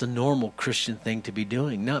 That's the normal Christian thing to be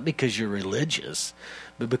doing, not because you're religious,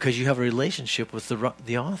 but because you have a relationship with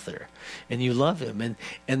the author, and you love him,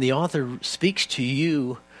 and the author speaks to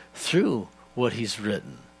you through what he's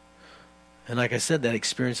written. And like I said, that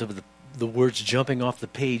experience of the words jumping off the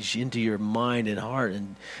page into your mind and heart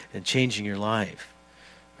and changing your life.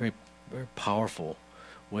 Very, very powerful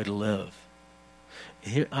way to live.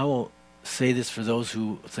 Here, I will say this for those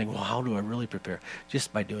who think, well, how do I really prepare?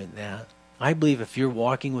 Just by doing that. I believe if you're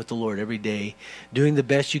walking with the Lord every day, doing the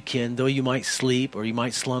best you can, though you might sleep or you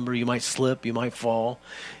might slumber, you might slip, you might fall,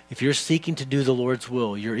 if you're seeking to do the Lord's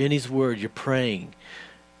will, you're in his word, you're praying,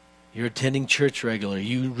 you're attending church regularly,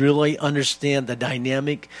 you really understand the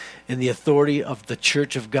dynamic and the authority of the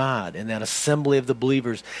church of God and that assembly of the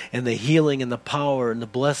believers and the healing and the power and the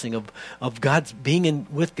blessing of God's being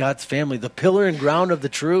with God's family, the pillar and ground of the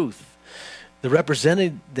truth, the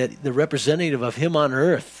representative of him on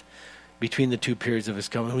earth between the two periods of his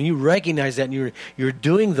coming. When you recognize that and you're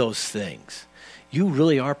doing those things, you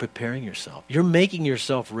really are preparing yourself. You're making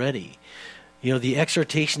yourself ready. The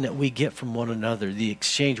exhortation that we get from one another, the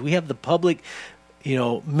exchange. We have the public,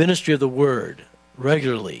 ministry of the word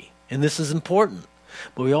regularly, and this is important.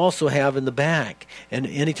 But we also have in the back, and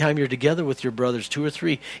anytime you're together with your brothers, 2 or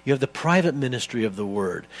 3, you have the private ministry of the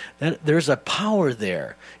word. There's a power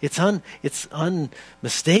there. It's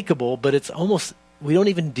unmistakable, but it's almost, we don't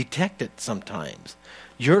even detect it sometimes.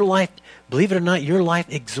 Your life, believe it or not, your life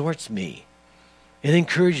exhorts me. It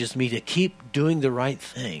encourages me to keep doing the right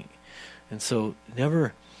thing. And so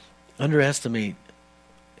never underestimate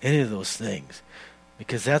any of those things,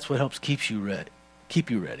 because that's what helps keep you ready, to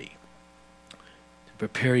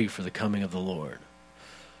prepare you for the coming of the Lord.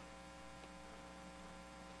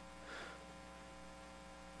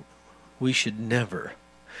 We should never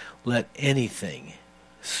let anything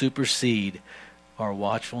supersede our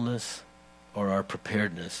watchfulness or our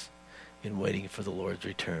preparedness in waiting for the Lord's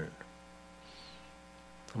return.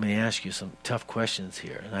 Let me ask you some tough questions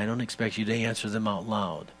here, and I don't expect you to answer them out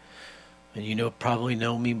loud. And you probably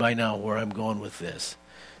know me by now where I'm going with this.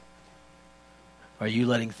 Are you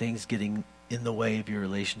letting things getting in the way of your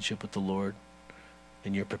relationship with the Lord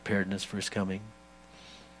and your preparedness for his coming?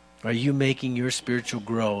 Are you making your spiritual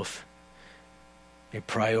growth a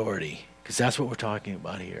priority? Because that's what we're talking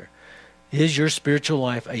about here. Is your spiritual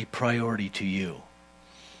life a priority to you?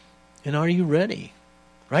 And are you ready?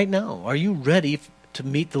 Right now, are you ready to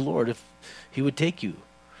meet the Lord if he would take you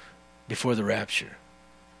before the rapture,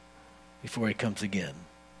 before he comes again?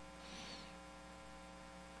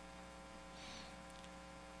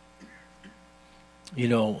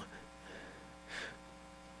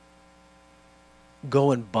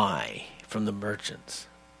 Go and buy from the merchants.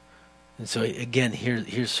 And so again,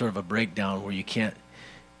 here's sort of a breakdown where you can't,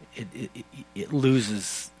 it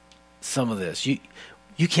loses some of this. You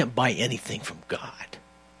can't buy anything from God.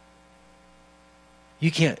 You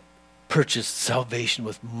can't purchase salvation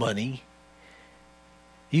with money.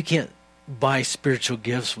 You can't buy spiritual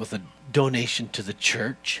gifts with a donation to the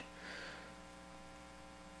church.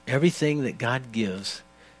 Everything that God gives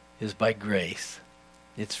is by grace.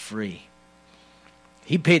 It's free.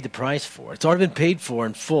 He paid the price for it. It's already been paid for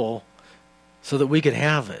in full so that we could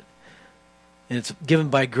have it. And it's given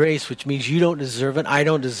by grace, which means you don't deserve it. I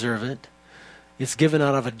don't deserve it. It's given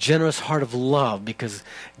out of a generous heart of love because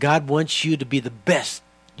God wants you to be the best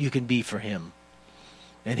you can be for him.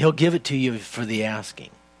 And he'll give it to you for the asking.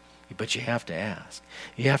 But you have to ask.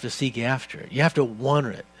 You have to seek after it. You have to want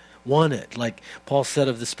it. Like Paul said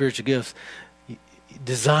of the spiritual gifts,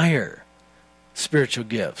 desire spiritual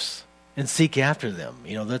gifts and seek after them.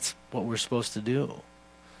 That's what we're supposed to do.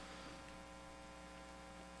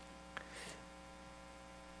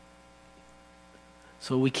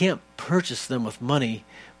 So we can't purchase them with money,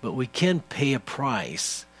 but we can pay a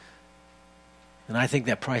price. And I think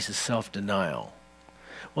that price is self-denial.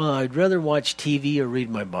 Well, I'd rather watch TV or read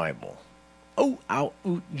my Bible. You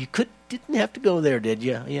didn't have to go there, did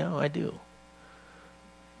you? Yeah, I do.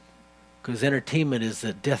 Because entertainment is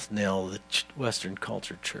the death knell of the Western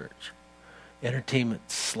culture church.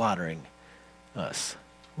 Entertainment's slaughtering us.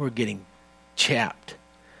 We're getting chapped.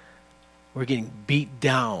 We're getting beat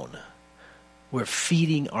down. We're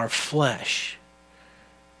feeding our flesh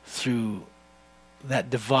through that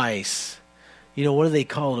device What do they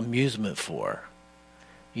call an amusement for?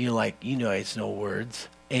 It's no words.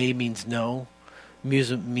 A means no.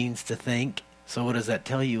 Amusement means to think. So what does that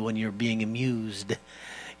tell you? When you're being amused,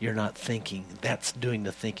 you're not thinking. That's doing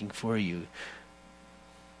the thinking for you.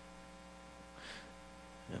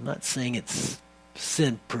 I'm not saying it's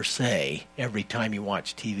sin per se every time you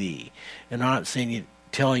watch TV. And I'm not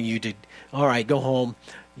telling you to, all right, go home,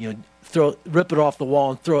 rip it off the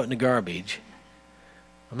wall and throw it in the garbage.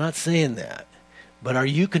 I'm not saying that. But are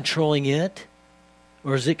you controlling it?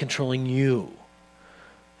 Or is it controlling you?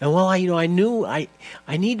 And I knew I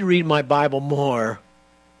need to read my Bible more.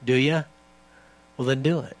 Do you? Well, then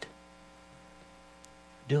do it.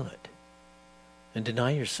 Do it. And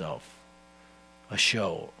deny yourself a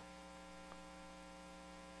show.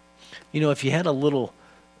 If you had a little,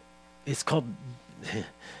 it's called,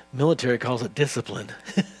 military calls it discipline.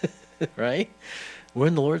 Right? We're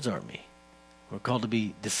in the Lord's army. We're called to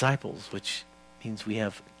be disciples, which means we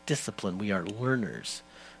have discipline. We are learners,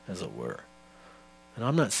 as it were. And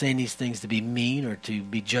I'm not saying these things to be mean or to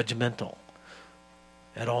be judgmental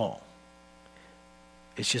at all.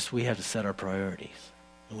 It's just we have to set our priorities.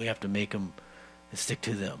 And we have to make them and stick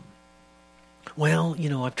to them. Well,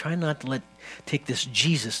 I'm trying not to take this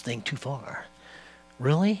Jesus thing too far.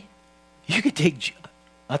 Really? You could take,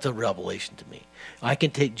 that's a revelation to me. I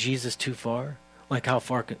can take Jesus too far? Like how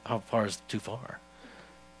far is too far?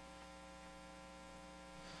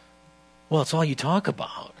 Well, it's all you talk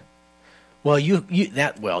about. Well, you're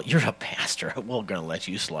a pastor. We're going to let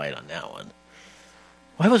you slide on that one.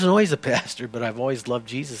 Well, I wasn't always a pastor, but I've always loved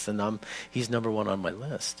Jesus, and he's number one on my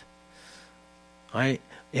list. I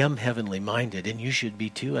am heavenly minded, and you should be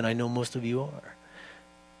too, and I know most of you are.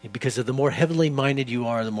 Because the more heavenly minded you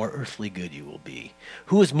are, the more earthly good you will be.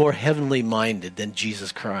 Who is more heavenly minded than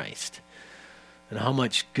Jesus Christ? And how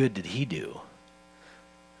much good did he do?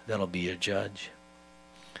 That'll be your judge.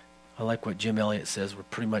 I like what Jim Elliot says. We're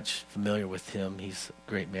pretty much familiar with him. He's a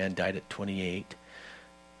great man, died at 28.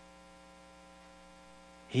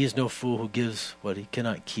 He is no fool who gives what he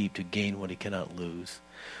cannot keep to gain what he cannot lose.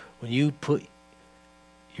 When you put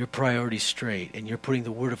your priorities straight and you're putting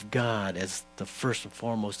the Word of God as the first and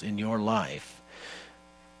foremost in your life,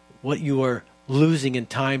 what you are losing in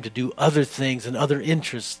time to do other things and other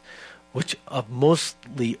interests, which of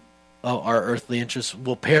mostly our earthly interests,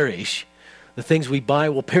 will perish. The things we buy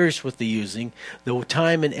will perish with the using. The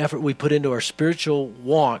time and effort we put into our spiritual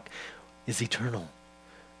walk is eternal.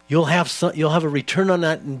 You'll have a return on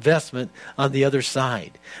that investment on the other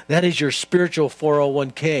side. That is your spiritual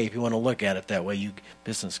 401k, if you want to look at it that way, you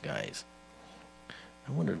business guys.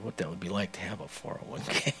 I wondered what that would be like to have a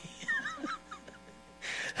 401k.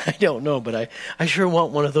 I don't know, but I sure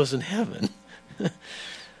want one of those in heaven.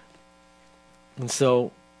 And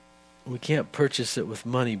so we can't purchase it with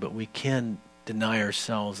money, but we can deny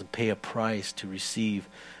ourselves and pay a price to receive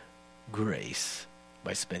grace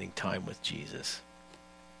by spending time with Jesus.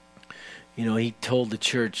 He told the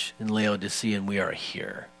church in Laodicea, and we are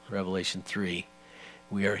here. Revelation 3.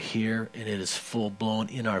 We are here, and it is full-blown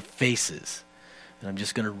in our faces. And I'm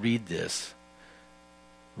just going to read this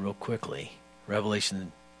real quickly.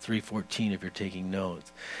 Revelation 3:14, if you're taking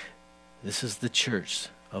notes. This is the church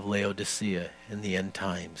of Laodicea in the end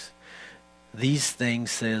times. These things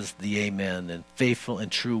says the Amen, and faithful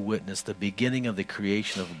and true witness, the beginning of the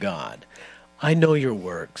creation of God. I know your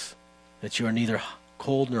works, that you are neither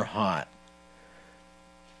cold nor hot.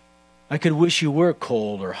 I could wish you were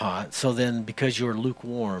cold or hot, so then, because you are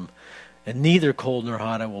lukewarm, and neither cold nor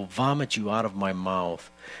hot, I will vomit you out of my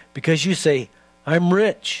mouth. Because you say, I'm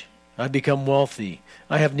rich, I become wealthy,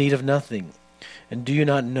 I have need of nothing. And do you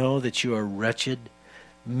not know that you are wretched,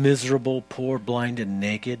 miserable, poor, blind, and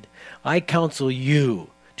naked? I counsel you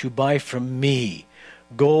to buy from me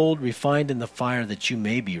gold refined in the fire, that you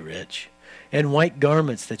may be rich, and white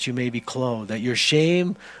garments, that you may be clothed, that your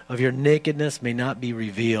shame of your nakedness may not be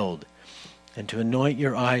revealed, and to anoint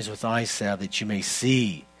your eyes with eye salve, that you may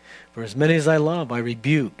see. For as many as I love, I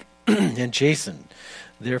rebuke and chasten.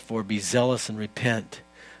 Therefore be zealous and repent.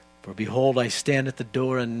 For behold, I stand at the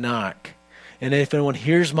door and knock. And if anyone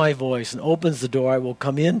hears my voice and opens the door, I will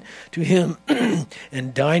come in to him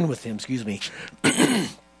and dine with him,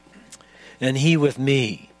 and he with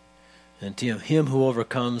me. And to him who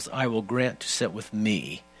overcomes, I will grant to sit with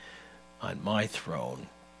me on my throne,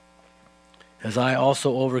 as I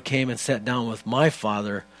also overcame and sat down with my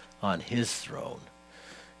Father on his throne.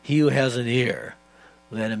 He who has an ear,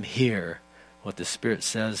 let him hear what the Spirit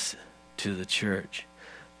says to the church.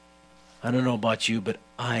 I don't know about you, but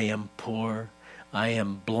I am poor, I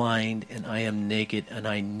am blind, and I am naked, and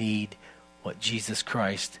I need what Jesus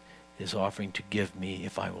Christ is offering to give me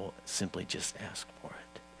if I will simply just ask for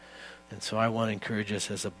it. And so I want to encourage us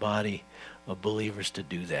as a body of believers to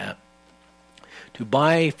do that. To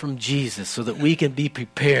buy from Jesus so that we can be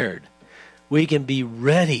prepared. We can be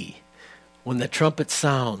ready when the trumpet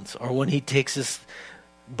sounds or when he takes us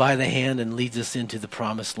by the hand and leads us into the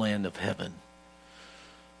promised land of heaven.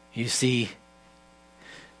 You see,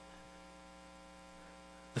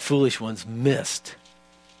 the foolish ones missed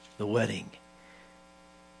the wedding.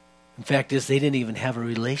 In fact, they didn't even have a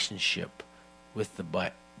relationship with the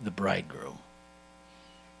bridegroom.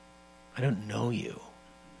 I don't know you.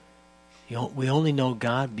 We only know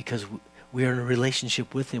God because we are in a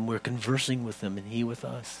relationship with him. We're conversing with him and he with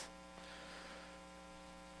us.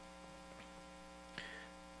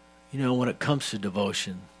 You know, when it comes to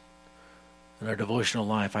devotion and our devotional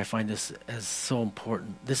life, I find this as so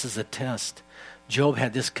important. This is a test. Job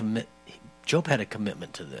had a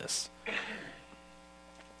commitment to this.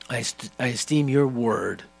 I esteem your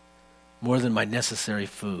word more than my necessary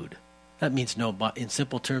food. That means in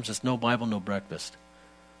simple terms, it's no Bible, no breakfast.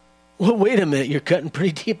 Well, wait a minute, you're cutting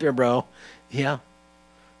pretty deep there, bro. Yeah.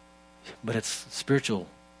 But it's spiritual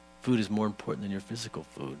food is more important than your physical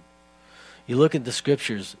food. You look at the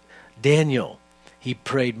scriptures, Daniel, he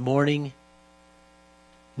prayed morning,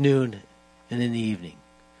 noon, and in the evening.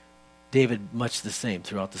 David, much the same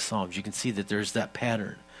throughout the Psalms. You can see that there's that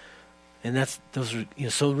pattern. And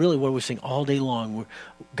so really what we're saying all day long,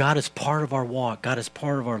 God is part of our walk. God is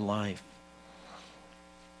part of our life.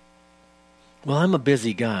 Well, I'm a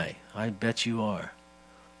busy guy. I bet you are.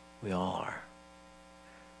 We all are.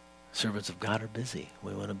 Servants of God are busy.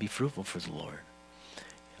 We want to be fruitful for the Lord.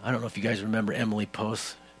 I don't know if you guys remember Emily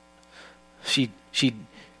Post. She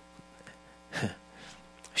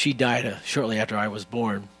died shortly after I was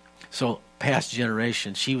born. So past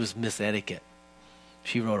generations, she was Miss Etiquette.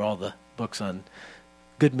 She wrote all the books on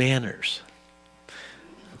good manners,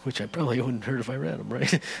 which I probably wouldn't hurt if I read them,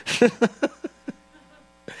 right?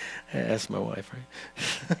 I asked my wife,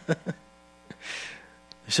 right?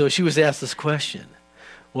 So she was asked this question.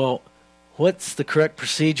 Well, what's the correct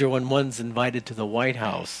procedure when one's invited to the White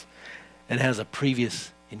House and has a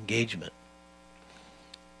previous engagement?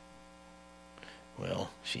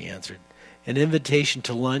 Well, she answered, an invitation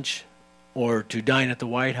to lunch or to dine at the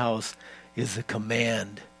White House is a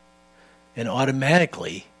command and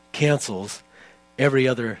automatically cancels every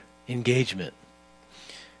other engagement.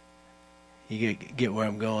 You get where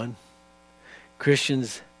I'm going?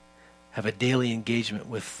 Christians have a daily engagement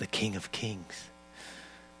with the King of Kings.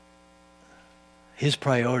 His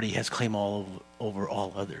priority has claim over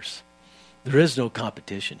all others. There is no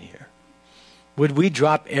competition here. Would we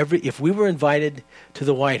drop if we were invited to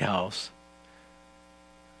the White House,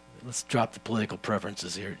 let's drop the political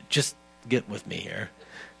preferences here. Just get with me here.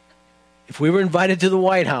 If we were invited to the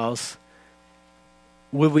White House,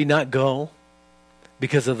 would we not go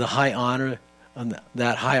because of the high honor and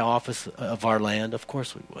that high office of our land? Of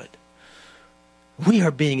course we would. We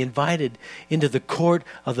are being invited into the court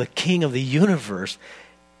of the King of the universe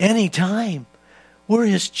anytime. We're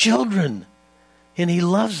his children. And he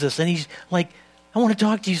loves us. And he's like, I want to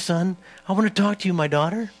talk to you, son. I want to talk to you, my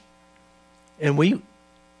daughter. And we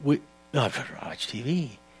watch TV.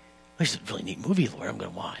 It's a really neat movie, Lord, I'm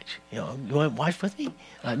going to watch. You want to watch with me?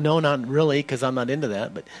 No, not really, because I'm not into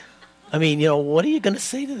that. But, I mean, what are you going to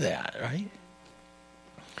say to that, right?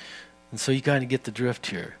 And so you kind of get the drift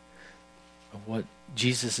here of what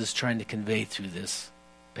Jesus is trying to convey through this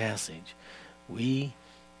passage. We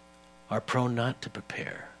are prone not to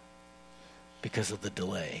prepare because of the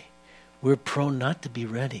delay. We're prone not to be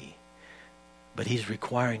ready, but he's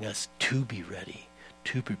requiring us to be ready,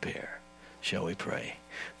 to prepare. Shall we pray?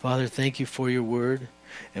 Father, thank you for your word,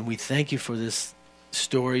 and we thank you for this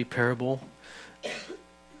story, parable.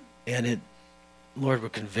 And Lord, we're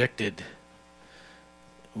convicted.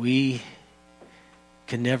 We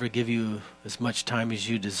can never give you as much time as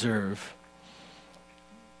you deserve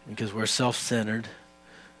because we're self-centered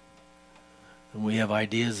and we have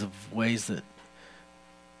ideas of ways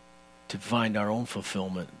to find our own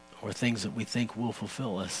fulfillment or things that we think will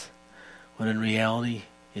fulfill us, when in reality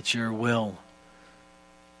it's your will,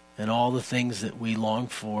 and all the things that we long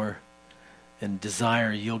for and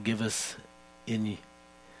desire you'll give us in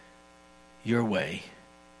your way,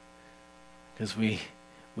 because we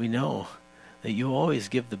know that you always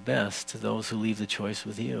give the best to those who leave the choice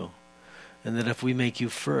with you. And that if we make you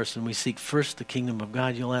first and we seek first the kingdom of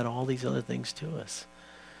God, you'll add all these other things to us.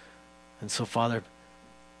 And so, Father,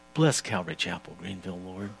 bless Calvary Chapel, Greenville,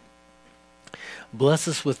 Lord. Bless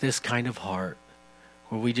us with this kind of heart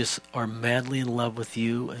where we just are madly in love with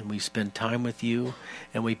you and we spend time with you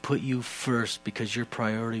and we put you first because you're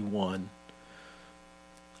priority one.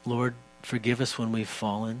 Lord, forgive us when we've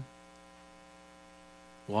fallen.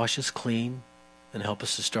 Wash us clean and help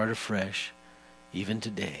us to start afresh, even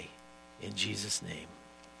today. In Jesus' name,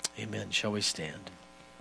 amen. Shall we stand?